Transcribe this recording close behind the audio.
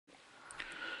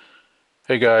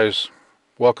Hey guys,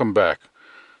 welcome back.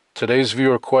 Today's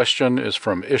viewer question is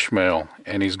from Ismael,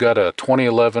 and he's got a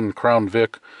 2011 Crown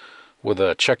Vic with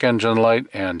a check engine light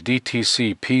and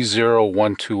DTC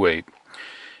P0128,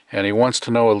 and he wants to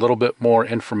know a little bit more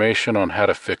information on how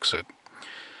to fix it.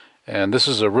 And this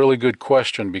is a really good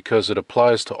question because it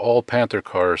applies to all Panther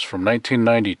cars from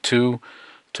 1992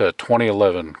 to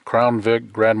 2011, Crown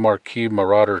Vic Grand Marquis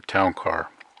Marauder town car.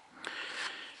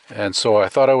 And so I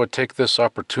thought I would take this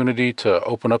opportunity to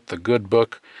open up the good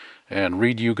book and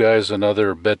read you guys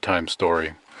another bedtime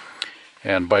story.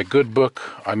 And by good book,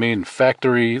 I mean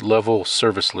factory level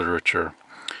service literature.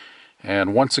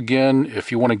 And once again,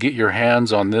 if you want to get your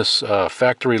hands on this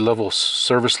factory level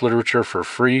service literature for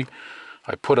free,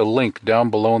 I put a link down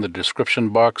below in the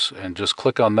description box, and just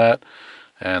click on that,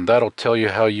 and that'll tell you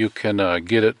how you can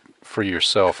get it for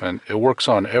yourself. And it works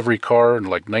on every car,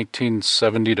 like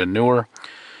 1970 to newer,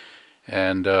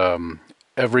 and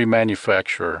every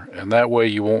manufacturer, and that way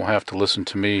you won't have to listen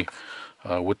to me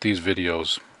with these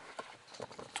videos.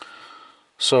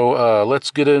 So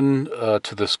let's get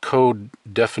into this code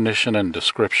definition and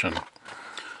description.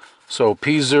 So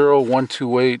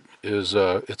P0128 is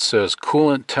it says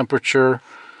coolant temperature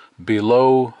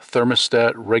below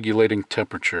thermostat regulating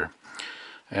temperature,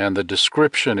 and the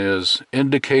description is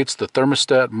indicates the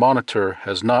thermostat monitor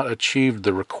has not achieved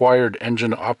the required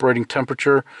engine operating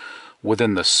temperature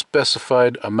within the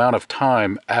specified amount of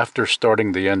time after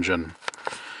starting the engine.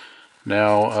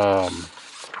 Now,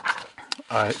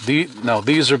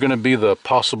 these are going to be the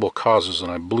possible causes,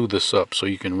 and I blew this up so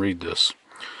you can read this.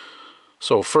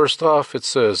 So first off, it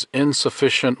says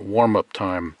insufficient warm-up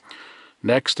time.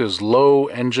 Next is low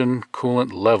engine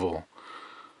coolant level.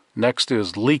 Next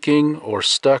is leaking or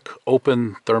stuck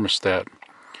open thermostat.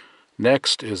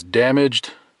 Next is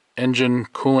damaged engine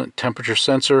coolant temperature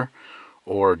sensor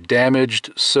or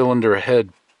damaged cylinder head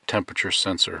temperature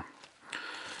sensor.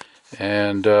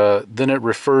 And then it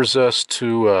refers us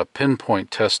to pinpoint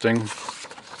testing.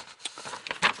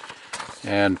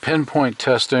 And pinpoint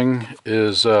testing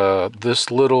is this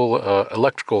little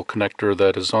electrical connector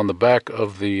that is on the back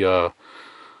of the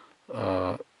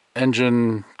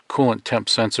engine coolant temp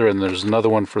sensor, and there's another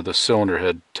one for the cylinder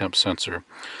head temp sensor.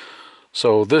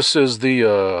 So this is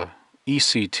the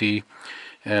ECT,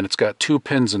 and it's got two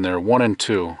pins in there, 1 and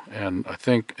 2, and I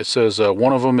think it says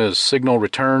one of them is signal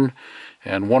return,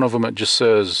 and one of them it just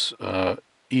says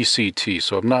ECT,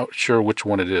 so I'm not sure which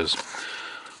one it is.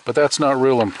 But that's not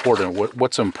real important.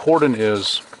 What's important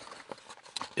is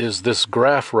this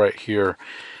graph right here,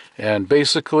 and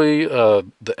basically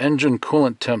the engine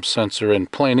coolant temp sensor, in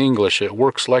plain English, it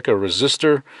works like a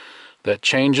resistor that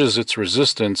changes its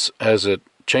resistance as it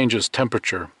changes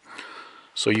temperature.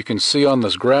 So you can see on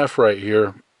this graph right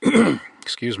here,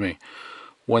 excuse me,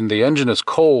 when the engine is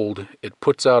cold, it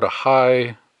puts out a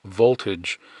high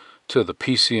voltage to the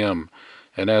PCM,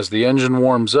 and as the engine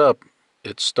warms up,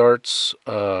 it starts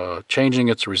changing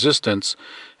its resistance,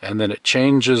 and then it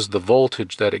changes the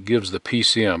voltage that it gives the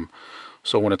PCM.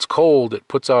 So when it's cold, it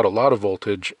puts out a lot of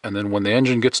voltage, and then when the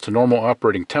engine gets to normal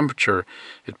operating temperature,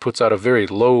 it puts out a very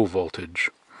low voltage.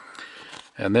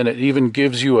 And then it even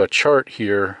gives you a chart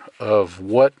here of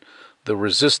what the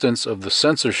resistance of the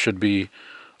sensor should be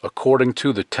according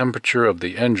to the temperature of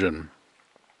the engine.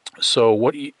 So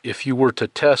what if you were to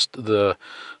test the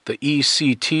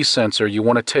ECT sensor, you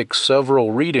want to take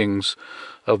several readings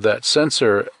of that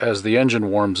sensor as the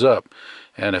engine warms up.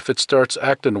 And if it starts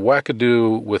acting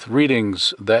wackadoo with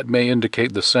readings, that may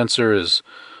indicate the sensor is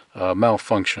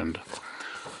malfunctioned.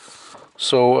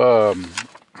 So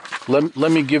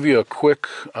let me give you a quick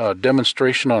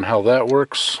demonstration on how that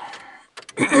works.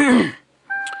 And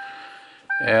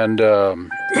let me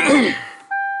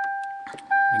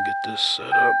get this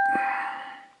set up.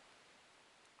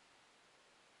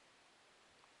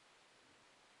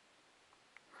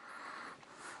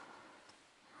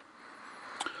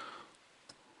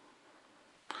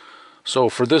 So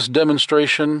for this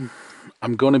demonstration,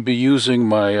 I'm going to be using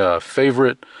my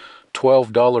favorite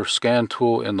 $12 scan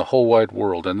tool in the whole wide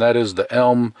world, and that is the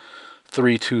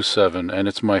ELM327, and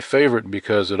it's my favorite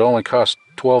because it only costs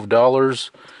 $12,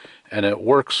 and it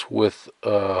works with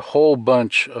a whole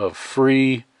bunch of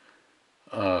free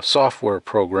software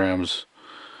programs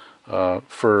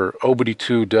for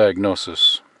OBD2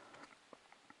 diagnosis.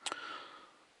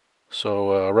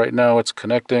 So right now it's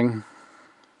connecting.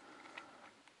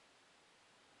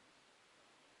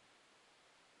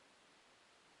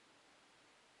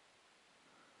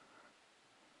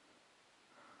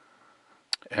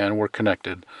 And we're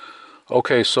connected.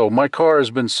 Okay, so my car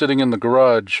has been sitting in the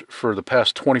garage for the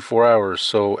past 24 hours,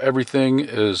 so everything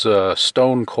is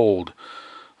stone cold.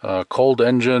 cold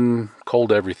engine,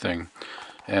 cold everything.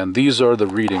 And these are the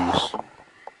readings.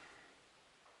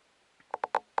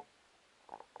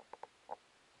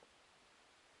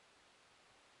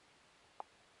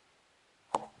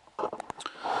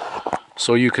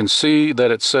 So you can see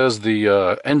that it says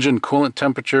the engine coolant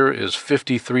temperature is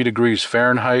 53 degrees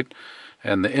Fahrenheit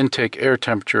and the intake air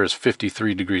temperature is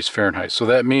 53 degrees Fahrenheit. So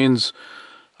that means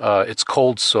it's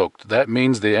cold soaked. That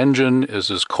means the engine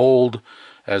is as cold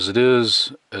as it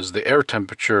is as the air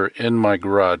temperature in my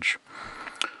garage.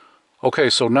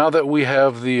 Okay, so now that we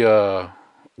have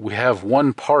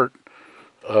one part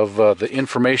of the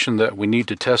information that we need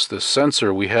to test this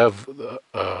sensor, we have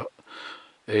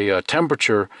a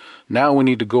temperature. Now we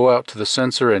need to go out to the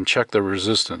sensor and check the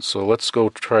resistance. So let's go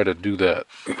try to do that.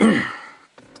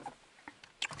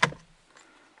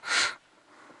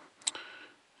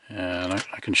 And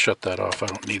I can shut that off. I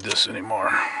don't need this anymore.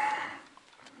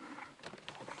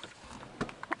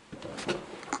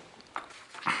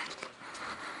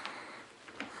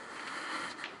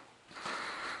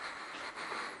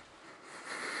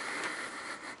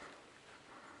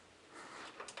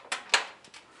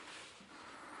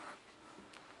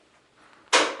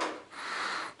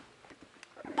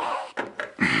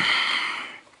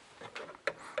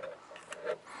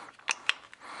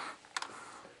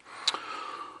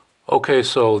 Okay,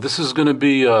 so this is going to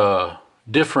be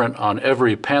different on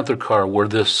every Panther car where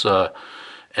this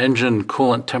engine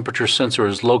coolant temperature sensor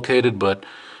is located, but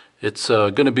it's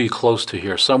going to be close to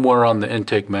here, somewhere on the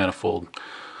intake manifold.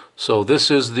 So this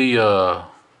is the, or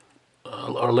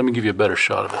let me give you a better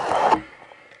shot of it.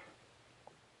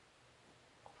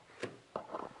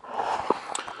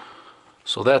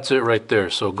 So that's it right there.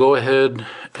 So go ahead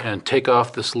and take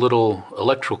off this little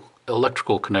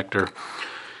electrical connector.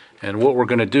 And what we're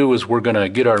going to do is we're going to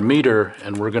get our meter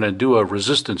and we're going to do a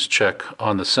resistance check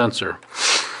on the sensor.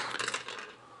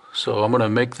 So I'm going to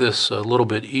make this a little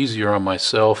bit easier on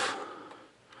myself.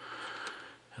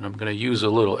 And I'm going to use a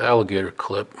little alligator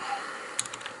clip.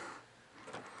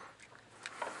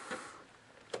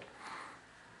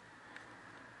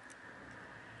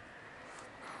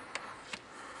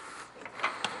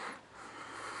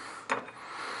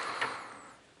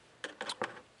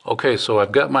 Okay, so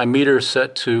I've got my meter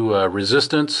set to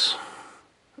resistance,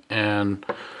 and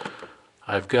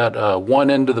I've got one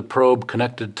end of the probe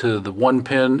connected to the one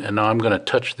pin, and now I'm going to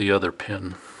touch the other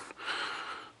pin.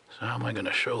 So how am I going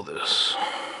to show this?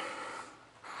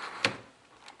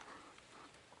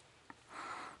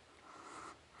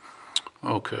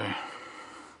 Okay.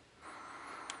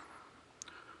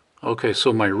 Okay,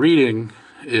 so my reading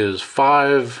is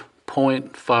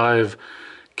 5.5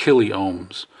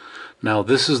 kiloohms. Now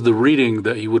this is the reading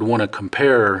that you would want to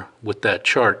compare with that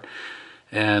chart,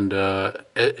 and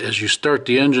as you start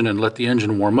the engine and let the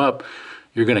engine warm up,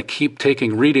 you're going to keep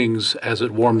taking readings as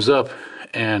it warms up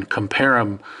and compare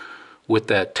them with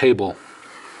that table.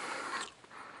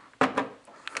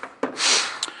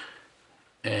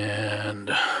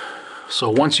 And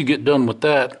so once you get done with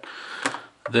that,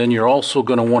 then you're also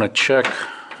going to want to check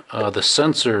the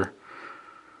sensor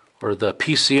or the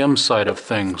PCM side of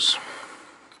things.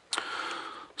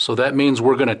 So that means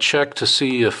we're going to check to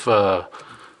see if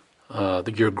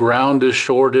your ground is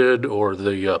shorted or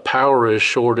the power is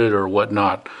shorted or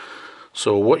whatnot.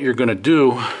 So what you're going to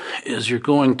do is you're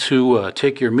going to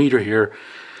take your meter here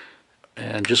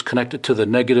and just connect it to the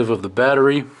negative of the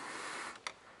battery.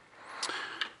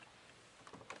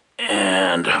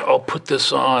 And I'll put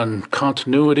this on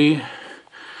continuity,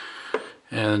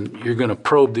 and you're going to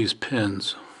probe these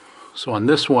pins. So on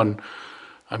this one,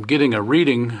 I'm getting a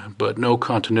reading but no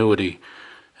continuity,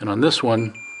 and on this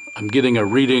one I'm getting a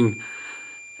reading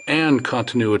and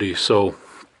continuity. So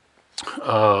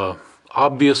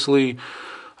obviously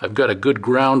I've got a good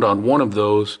ground on one of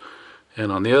those, and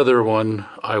on the other one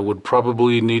I would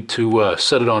probably need to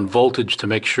set it on voltage to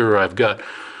make sure I've got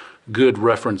good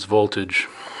reference voltage.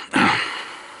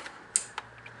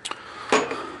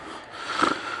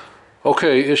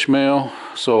 Okay, Ismael,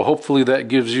 so hopefully that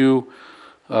gives you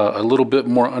a little bit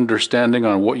more understanding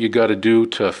on what you got to do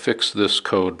to fix this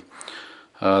code.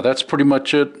 That's pretty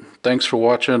much it. Thanks for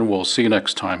watching. We'll see you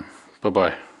next time.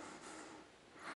 Bye-bye.